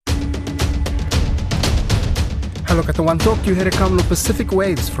Hello katawantok, you hear a couple of Pacific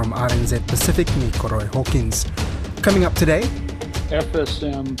waves from RNZ Pacific ni Koroi Hawkins. Coming up today,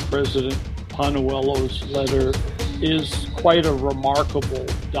 FSM President Panuelo's letter is quite a remarkable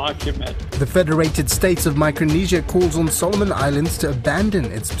document. The Federated States of Micronesia calls on Solomon Islands to abandon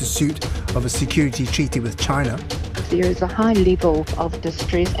its pursuit of a security treaty with China. There is a high level of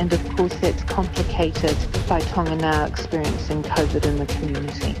distress, and of course that's complicated by Tonga now experiencing COVID in the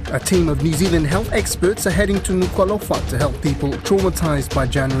community. A team of New Zealand health experts are heading to Nuku'alofa to help people traumatised by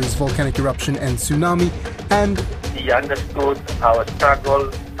January's volcanic eruption and tsunami. And he understood our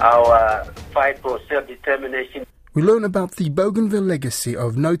struggle, our fight for self-determination. We learn about the Bougainville legacy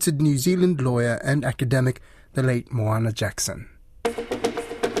of noted New Zealand lawyer and academic, the late Moana Jackson.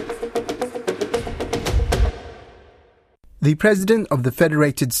 The President of the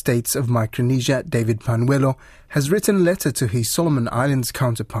Federated States of Micronesia, David Panuelo, has written a letter to his Solomon Islands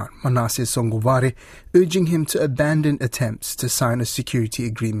counterpart, Manasseh Sogavare, urging him to abandon attempts to sign a security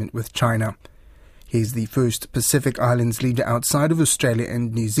agreement with China. He is the first Pacific Islands leader outside of Australia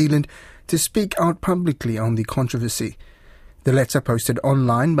and New Zealand to speak out publicly on the controversy. The letter posted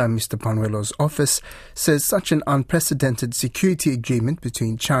online by Mr. Panuelo's office says such an unprecedented security agreement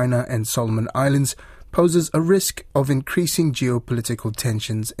between China and Solomon Islands poses a risk of increasing geopolitical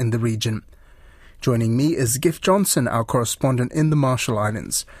tensions in the region. Joining me is Giff Johnson, our correspondent in the Marshall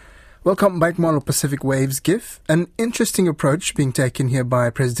Islands. Welcome back, Marlo Pacific Waves, Giff. An interesting approach being taken here by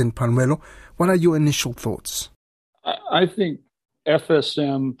President Panuelo. What are your initial thoughts? I think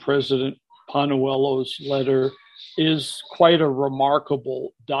FSM President Panuelo's letter is quite a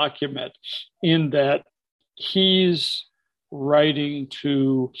remarkable document in that he's writing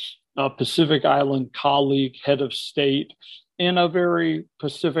to a Pacific Island colleague, head of state, in a very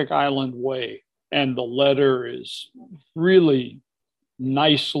Pacific Island way. And the letter is really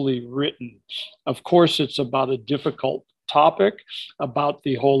nicely written. Of course, it's about a difficult topic, about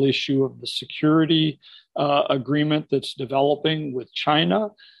the whole issue of the security agreement that's developing with China.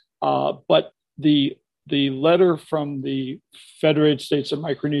 But the letter from the Federated States of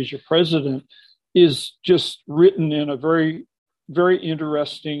Micronesia president is just written in a very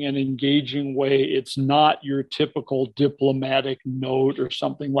interesting and engaging way. It's not your typical diplomatic note or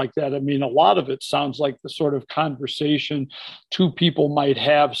something like that. I mean, a lot of it sounds like the sort of conversation two people might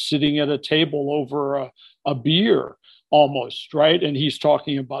have sitting at a table over a beer almost, right? And he's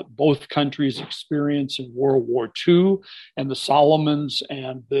talking about both countries' experience in World War II, and the Solomons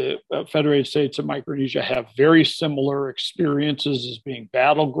and the Federated States of Micronesia have very similar experiences as being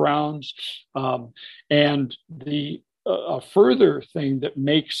battlegrounds. And a further thing that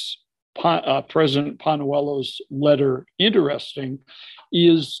makes President Panuelo's letter interesting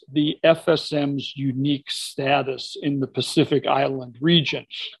is the FSM's unique status in the Pacific Island region,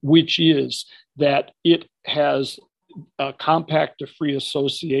 which is that it has a compact of free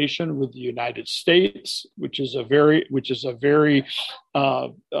association with the United States, which is a very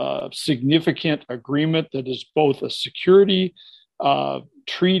significant agreement that is both a security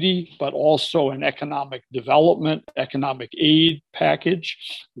treaty, but also an economic development, economic aid package,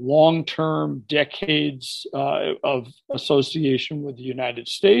 long-term decades of association with the United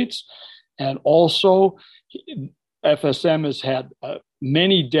States. And also, FSM has had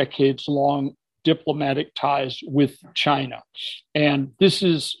many decades-long diplomatic ties with China. And this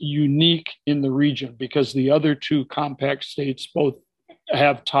is unique in the region because the other two compact states both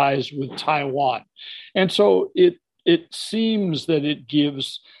have ties with Taiwan. And so it seems that it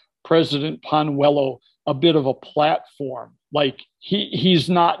gives President Panuelo a bit of a platform. Like he's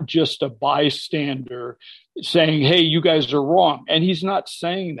not just a bystander saying, hey, you guys are wrong. And he's not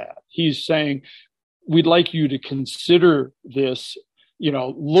saying that. He's saying, we'd like you to consider this,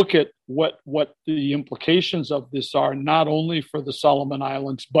 look at what the implications of this are, not only for the Solomon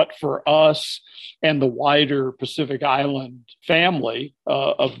Islands, but for us and the wider Pacific Island family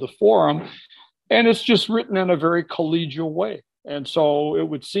of the forum. And it's just written in a very collegial way. And so it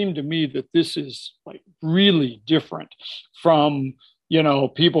would seem to me that this is like really different from,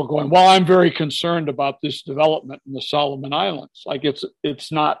 people going, well, I'm very concerned about this development in the Solomon Islands. Like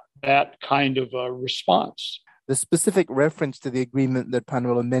it's not that kind of a response. The specific reference to the agreement that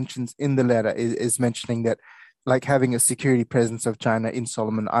Panuelo mentions in the letter is mentioning that like having a security presence of China in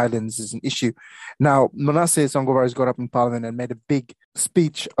Solomon Islands is an issue. Now, Manasseh Sogavare has got up in Parliament and made a big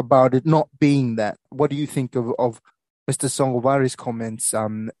speech about it not being that. What do you think of Mr. Sogavare's comments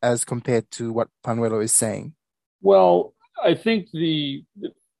as compared to what Panuelo is saying? Well, I think the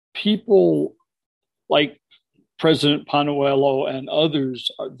people like President Panuelo and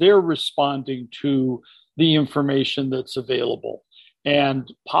others, they're responding to the information that's available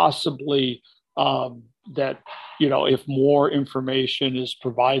and possibly that, if more information is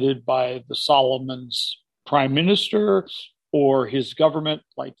provided by the Solomons prime minister or his government,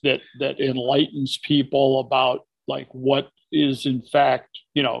 like that enlightens people about like what is in fact,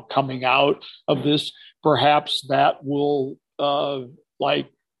 coming out of this, perhaps that will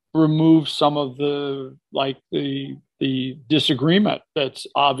remove some of the disagreement that's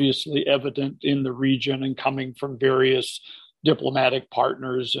obviously evident in the region and coming from various diplomatic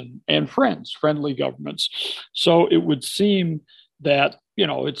partners and friends, friendly governments. So it would seem that,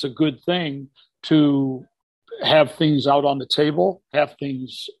 it's a good thing to have things out on the table, have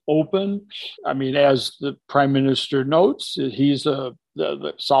things open. I mean, as the prime minister notes,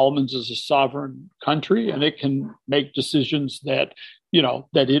 the Solomons is a sovereign country, and it can make decisions that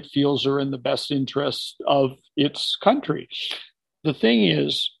it feels are in the best interest of its country. The thing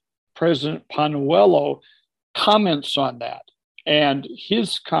is, President Panuelo comments on that. And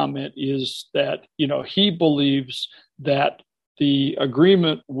his comment is that, he believes that the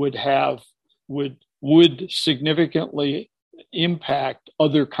agreement would significantly impact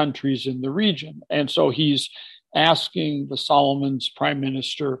other countries in the region. And so he's asking the Solomons prime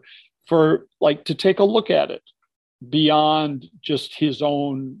minister to take a look at it beyond just his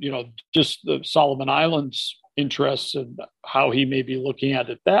own, just the Solomon Islands interests and how he may be looking at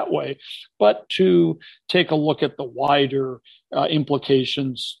it that way, but to take a look at the wider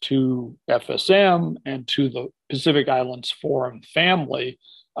implications to FSM and to the Pacific Islands Forum family.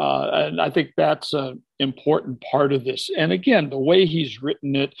 And I think that's an important part of this. And again, the way he's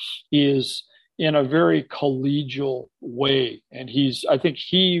written it is in a very collegial way. And I think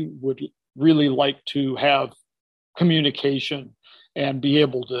he would really like to have communication and be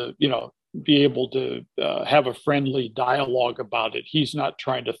able to have a friendly dialogue about it. He's not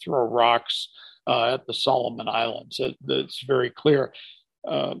trying to throw rocks at the Solomon Islands. It's very clear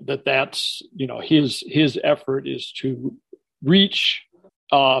that's his effort is to reach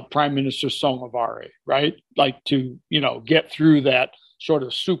Prime Minister Songavare, right? Like to get through that sort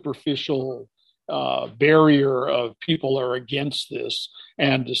of superficial barrier of people are against this,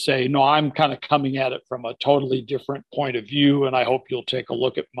 and to say, no, I'm kind of coming at it from a totally different point of view, and I hope you'll take a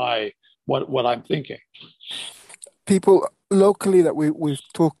look at what I'm thinking. People locally that we've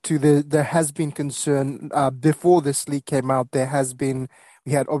talked to, there has been concern before this leak came out.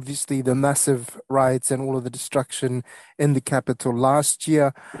 We had obviously the massive riots and all of the destruction in the capital last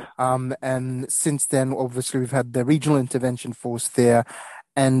year, and since then, obviously, we've had the regional intervention force there.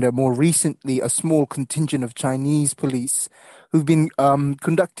 And more recently, a small contingent of Chinese police who've been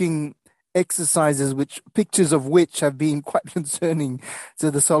conducting exercises, pictures of which have been quite concerning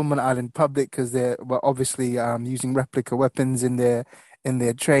to the Solomon Island public, because they're obviously using replica weapons in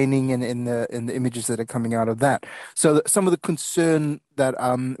their training and in the images that are coming out of that. So some of the concern that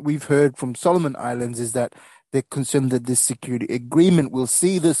we've heard from Solomon Islands is that they're concerned that this security agreement will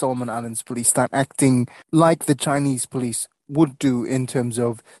see the Solomon Islands police start acting like the Chinese police would do in terms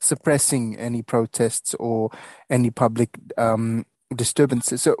of suppressing any protests or any public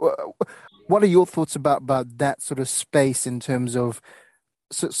disturbances. So what are your thoughts about that sort of space in terms of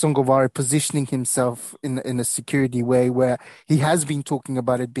Songavare positioning himself in a security way, where he has been talking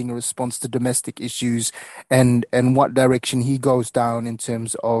about it being a response to domestic issues, and what direction he goes down in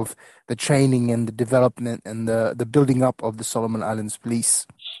terms of the training and the development and the building up of the Solomon Islands police?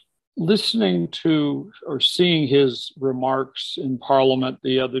 Listening to or seeing his remarks in Parliament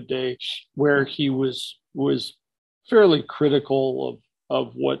the other day, where he was fairly critical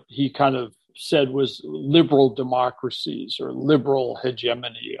of what he kind of said was liberal democracies or liberal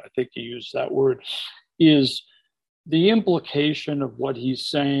hegemony, I think he used that word, is the implication of what he's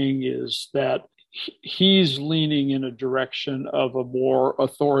saying is that he's leaning in a direction of a more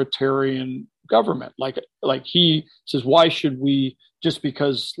authoritarian government. Like he says, why should we, just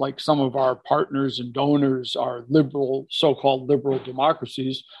because like some of our partners and donors are liberal, so-called liberal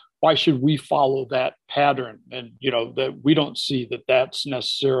democracies, why should we follow that pattern? And that we don't see that that's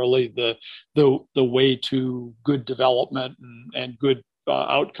necessarily the way to good development and good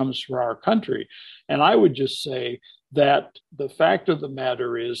outcomes for our country. And I would just say that the fact of the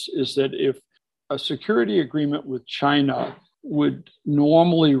matter is that if a security agreement with China would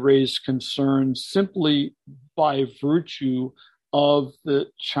normally raise concerns simply by virtue of the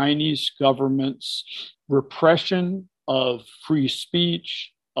Chinese government's repression of free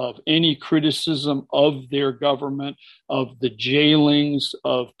speech, of any criticism of their government, of the jailings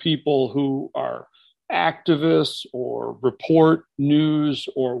of people who are activists or report news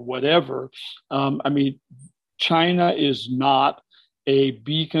or whatever. China is not a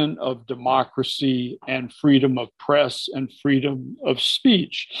beacon of democracy and freedom of press and freedom of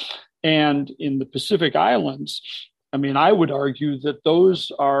speech. And in the Pacific Islands, I mean, I would argue that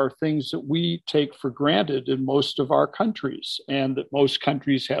those are things that we take for granted in most of our countries, and that most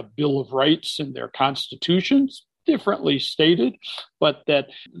countries have Bill of Rights in their constitutions, differently stated, but that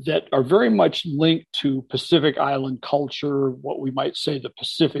are very much linked to Pacific Island culture, what we might say the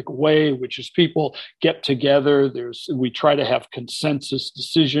Pacific way, which is people get together. We try to have consensus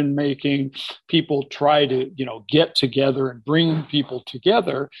decision making. People try to, get together and bring people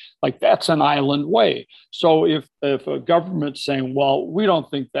together. Like, that's an island way. So if a government's saying, well, we don't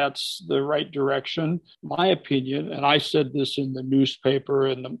think that's the right direction, my opinion, and I said this in the newspaper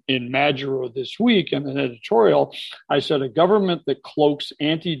in Majuro this week in an editorial, I said a government that cloaks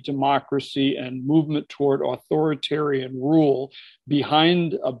anti-democracy and movement toward authoritarian rule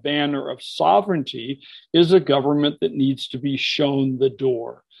behind a banner of sovereignty is a government that needs to be shown the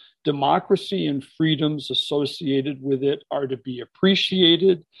door. Democracy and freedoms associated with it are to be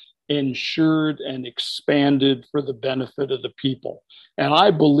appreciated, ensured, and expanded for the benefit of the people. And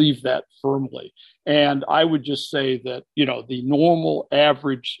I believe that firmly. And I would just say that, the normal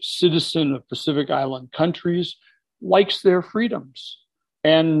average citizen of Pacific Island countries likes their freedoms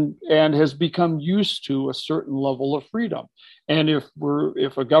and has become used to a certain level of freedom. And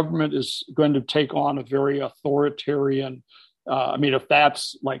if a government is going to take on a very authoritarian, if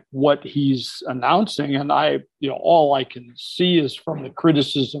that's like what he's announcing, and all I can see is from the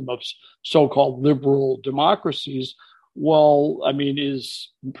criticism of so-called liberal democracies, is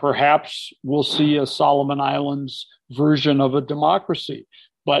perhaps we'll see a Solomon Islands version of a democracy,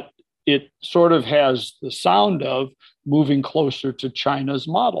 but it sort of has the sound of moving closer to China's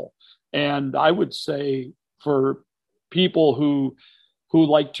model. And I would say for people who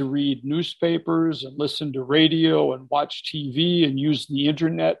like to read newspapers and listen to radio and watch TV and use the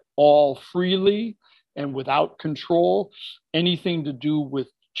internet all freely and without control, anything to do with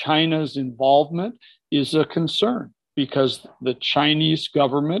China's involvement is a concern, because the Chinese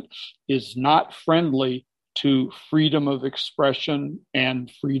government is not friendly to freedom of expression and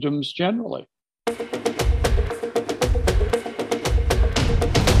freedoms generally.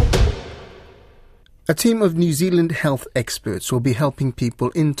 A team of New Zealand health experts will be helping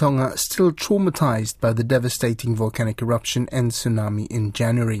people in Tonga still traumatized by the devastating volcanic eruption and tsunami in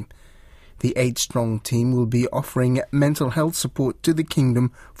January. The 8-strong team will be offering mental health support to the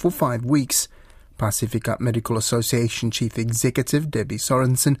kingdom for 5 weeks. Pacifica Medical Association Chief Executive Debbie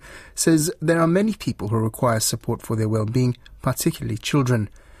Sorensen says there are many people who require support for their well-being, particularly children.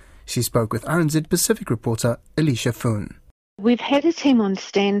 She spoke with RNZ Pacific reporter Alicia Foon. We've had a team on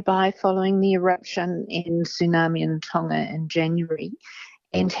standby following the eruption and tsunami in Tonga in January,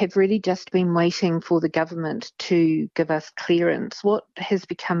 and have really just been waiting for the government to give us clearance. What has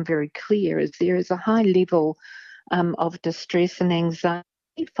become very clear is there is a high level of distress and anxiety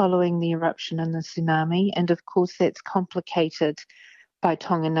following the eruption and the tsunami, and of course that's complicated by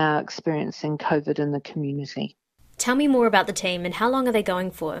Tonga now experiencing COVID in the community. Tell me more about the team and how long are they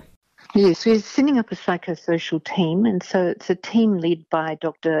going for? Yes, we're setting up a psychosocial team, and so it's a team led by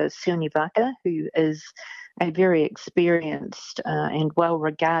Dr. Sione Vaka, who is a very experienced and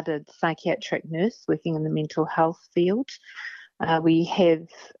well-regarded psychiatric nurse working in the mental health field. We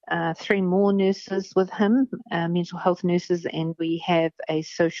have 3 more nurses with him, mental health nurses, and we have a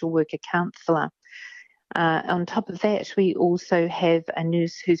social worker counsellor. On top of that, we also have a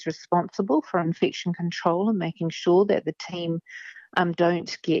nurse who's responsible for infection control and making sure that the team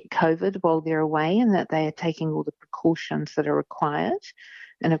don't get COVID while they're away, and that they are taking all the precautions that are required.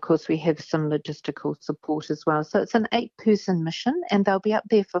 And of course, we have some logistical support as well. So it's an 8-person mission, and they'll be up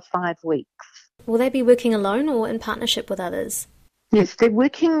there for 5 weeks. Will they be working alone or in partnership with others? Yes, they're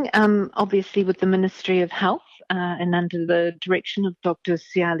working obviously with the Ministry of Health and under the direction of Dr.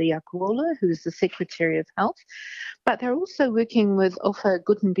 Siali Akuola, who is the Secretary of Health. But they're also working with Ofa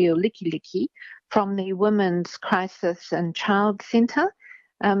Gutenbio Likiliki from the Women's Crisis and Child Centre.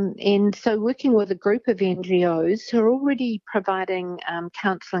 And so working with a group of NGOs who are already providing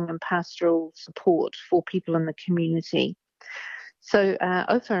counselling and pastoral support for people in the community. So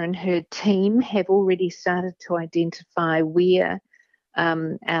Ofa and her team have already started to identify where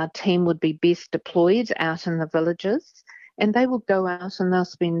our team would be best deployed out in the villages, and they will go out and they'll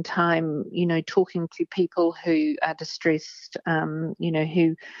spend time, talking to people who are distressed,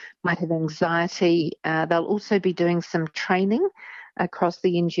 who might have anxiety. They'll also be doing some training across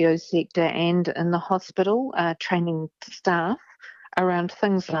the NGO sector and in the hospital, training staff around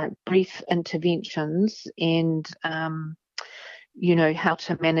things like brief interventions and how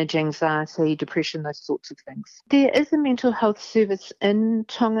to manage anxiety, depression, those sorts of things. There is a mental health service in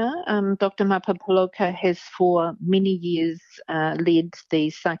Tonga. Dr. Mapapoloka has for many years led the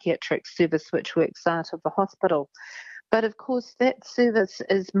psychiatric service which works out of the hospital. But of course, that service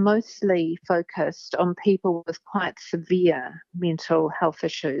is mostly focused on people with quite severe mental health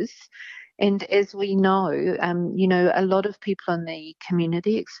issues. And as we know, a lot of people in the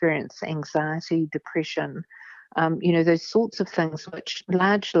community experience anxiety, depression, those sorts of things which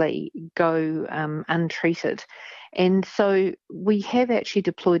largely go untreated. And so we have actually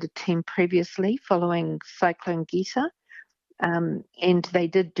deployed a team previously following Cyclone Gita. And they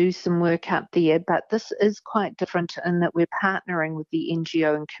did do some work up there, but this is quite different in that we're partnering with the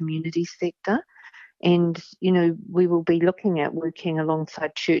NGO and community sector. And, we will be looking at working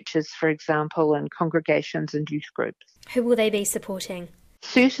alongside churches, for example, and congregations and youth groups. Who will they be supporting?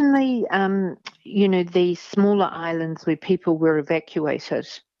 Certainly, the smaller islands where people were evacuated,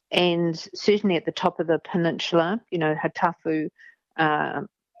 and certainly at the top of the peninsula, Hatafu,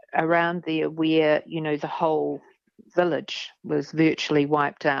 around there where, the whole village was virtually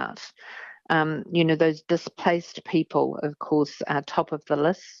wiped out. Those displaced people, of course, are top of the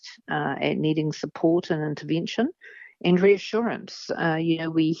list at needing support and intervention and reassurance.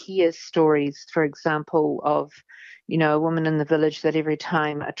 We hear stories, for example, of, a woman in the village that every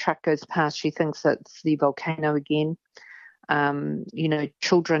time a truck goes past, she thinks it's the volcano again.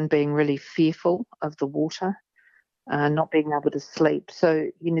 Children being really fearful of the water, not being able to sleep. So,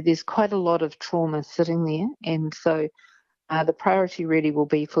 there's quite a lot of trauma sitting there. And so the priority really will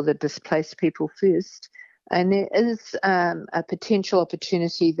be for the displaced people first. And there is a potential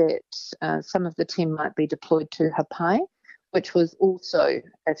opportunity that some of the team might be deployed to Hapai, which was also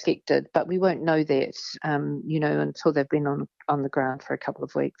affected. But we won't know that, until they've been on the ground for a couple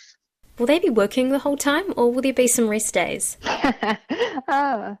of weeks. Will they be working the whole time, or will there be some rest days?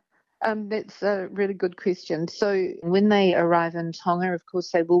 That's a really good question. So when they arrive in Tonga, of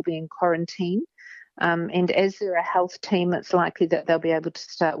course, they will be in quarantine. And as they're a health team, it's likely that they'll be able to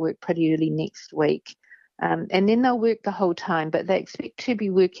start work pretty early next week. And then they'll work the whole time, but they expect to be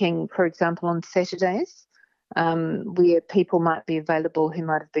working, for example, on Saturdays, where people might be available who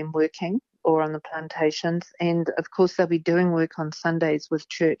might have been working, or on the plantations. And of course, they'll be doing work on Sundays with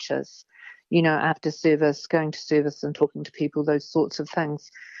churches, after service, going to service and talking to people, those sorts of things.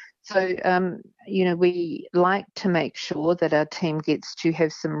 So, we like to make sure that our team gets to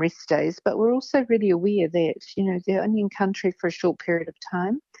have some rest days, but we're also really aware that, they're only in country for a short period of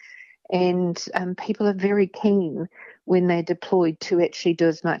time. And people are very keen when they're deployed to actually do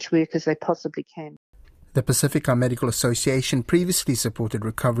as much work as they possibly can. The Pacifica Medical Association previously supported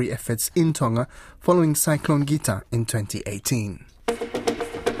recovery efforts in Tonga following Cyclone Gita in 2018.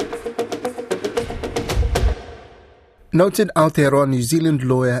 Noted Aotearoa New Zealand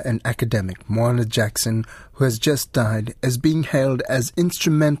lawyer and academic Moana Jackson, who has just died, is being hailed as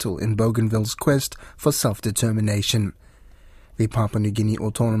instrumental in Bougainville's quest for self-determination. The Papua New Guinea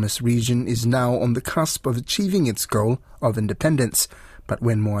Autonomous Region is now on the cusp of achieving its goal of independence, but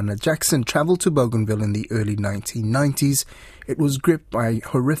when Moana Jackson travelled to Bougainville in the early 1990s, it was gripped by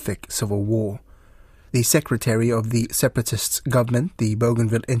horrific civil war. The secretary of the separatists' government, the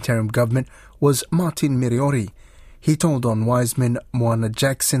Bougainville interim government, was Martin Miriori. He told Don Wiseman Moana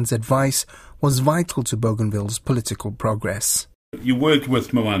Jackson's advice was vital to Bougainville's political progress. You worked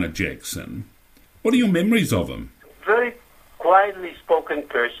with Moana Jackson. What are your memories of him? Very quietly spoken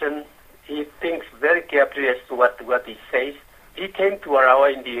person. He thinks very carefully as to what he says. He came to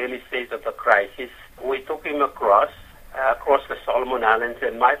Arawa in the early stage of the crisis. We took him across the Solomon Islands,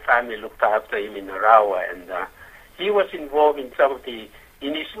 and my family looked after him in Arawa. And he was involved in some of the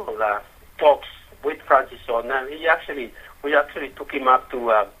initial talks with Francis Ona. We actually took him up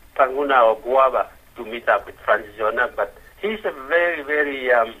to Panguna or Guava to meet up with Francis Ona. But he's a very, very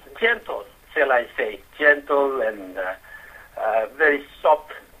gentle, shall I say, gentle and very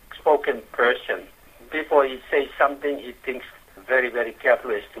soft-spoken person. Before he says something, he thinks very, very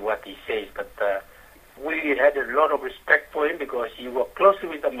carefully as to what he says. But we had a lot of respect for him because he worked closely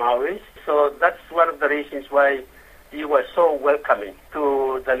with the Maoris. So that's one of the reasons why he was so welcoming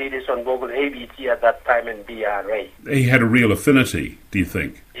to the leaders on Bougainville, ABC at that time, and BRA. He had a real affinity, do you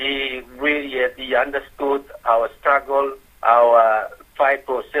think? He really he understood our struggle, our fight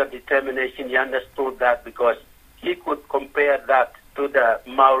for self-determination. He understood that because he could compare that to the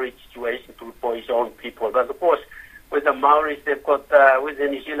Maori situation for his own people. But of course, with the Maoris, they've got, with the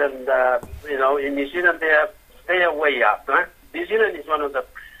New Zealand, in New Zealand, they are way up. Huh? New Zealand is one of the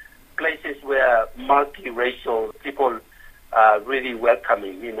places where multiracial people are really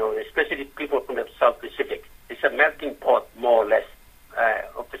welcoming, especially people from the South Pacific. It's a melting pot, more or less,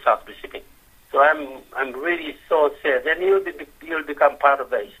 of the South Pacific. So I'm really so sad. And he'll become part of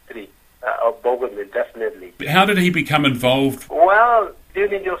the history of Bougainville, definitely. How did he become involved? Well,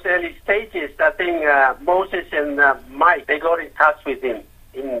 during those early stages, I think Moses and Mike, they got in touch with him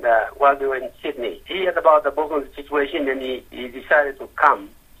while they were in Sydney. He heard about the Bougainville situation and he decided to come.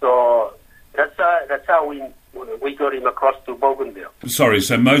 So that's how we got him across to Bougainville. Sorry,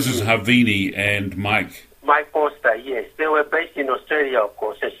 so Moses Havini and Mike Foster, yes. They were based in Australia, of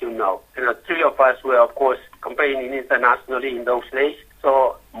course, as you know. And the three of us were, of course, campaigning internationally in those days.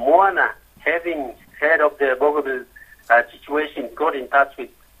 So Moana, having heard of the Bougainville situation, got in touch with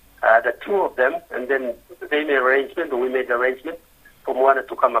the two of them, and then they made arrangement, or we made arrangement, for Moana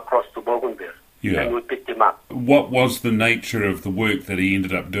to come across to Bougainville. Yeah. And we picked him up. What was the nature of the work that he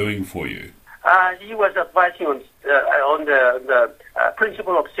ended up doing for you? He was advising on the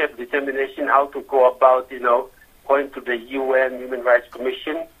principle of self-determination, how to go about, going to the UN Human Rights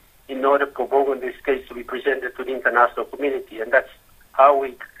Commission in order for Bougainville's case to be presented to the international community. And that's how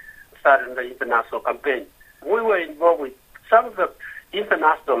we started the international campaign. We were involved with some of the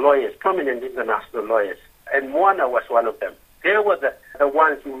international lawyers, prominent international lawyers, and Moana was one of them. They were the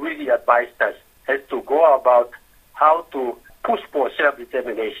ones who really advised us as to go about how to push for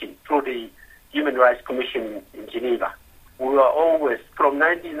self-determination through the Human Rights Commission in Geneva. We were always, from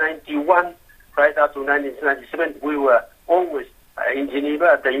 1991 right up to 1997, we were always in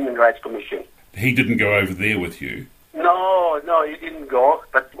Geneva at the Human Rights Commission. He didn't go over there with you? No, he didn't go,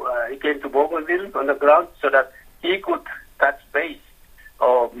 but he came to Bougainville on the ground so that he could touch base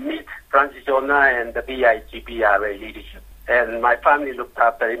or meet Francis Ona and the BIGPRA leadership. And my family looked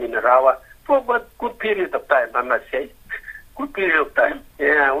after him in Arawa for a good period of time, I must say. Good period of time.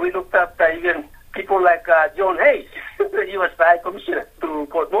 Yeah, we looked after even people like John Hayes. He was the High Commissioner to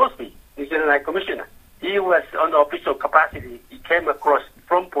Port Moresby, New Zealand High Commissioner. He was on the official capacity. He came across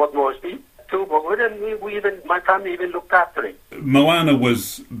from Port Moresby to Bougainville, and my family even looked after him. Moana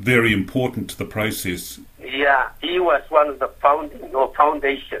was very important to the process. Yeah, he was one of the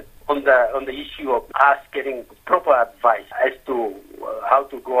foundation on the issue of us getting proper advice as to how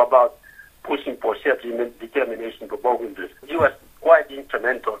to go about pushing for self-determination for Bougainville. He was quite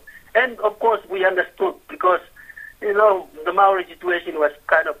instrumental. And, of course, we understood because, the Maori situation was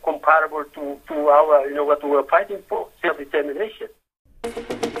kind of comparable to our, what we were fighting for, self-determination.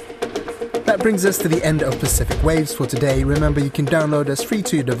 That brings us to the end of Pacific Waves for today. Remember, you can download us free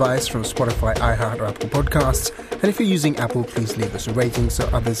to your device from Spotify, iHeart, or Apple Podcasts. And if you're using Apple, please leave us a rating so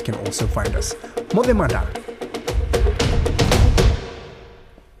others can also find us. Modemada.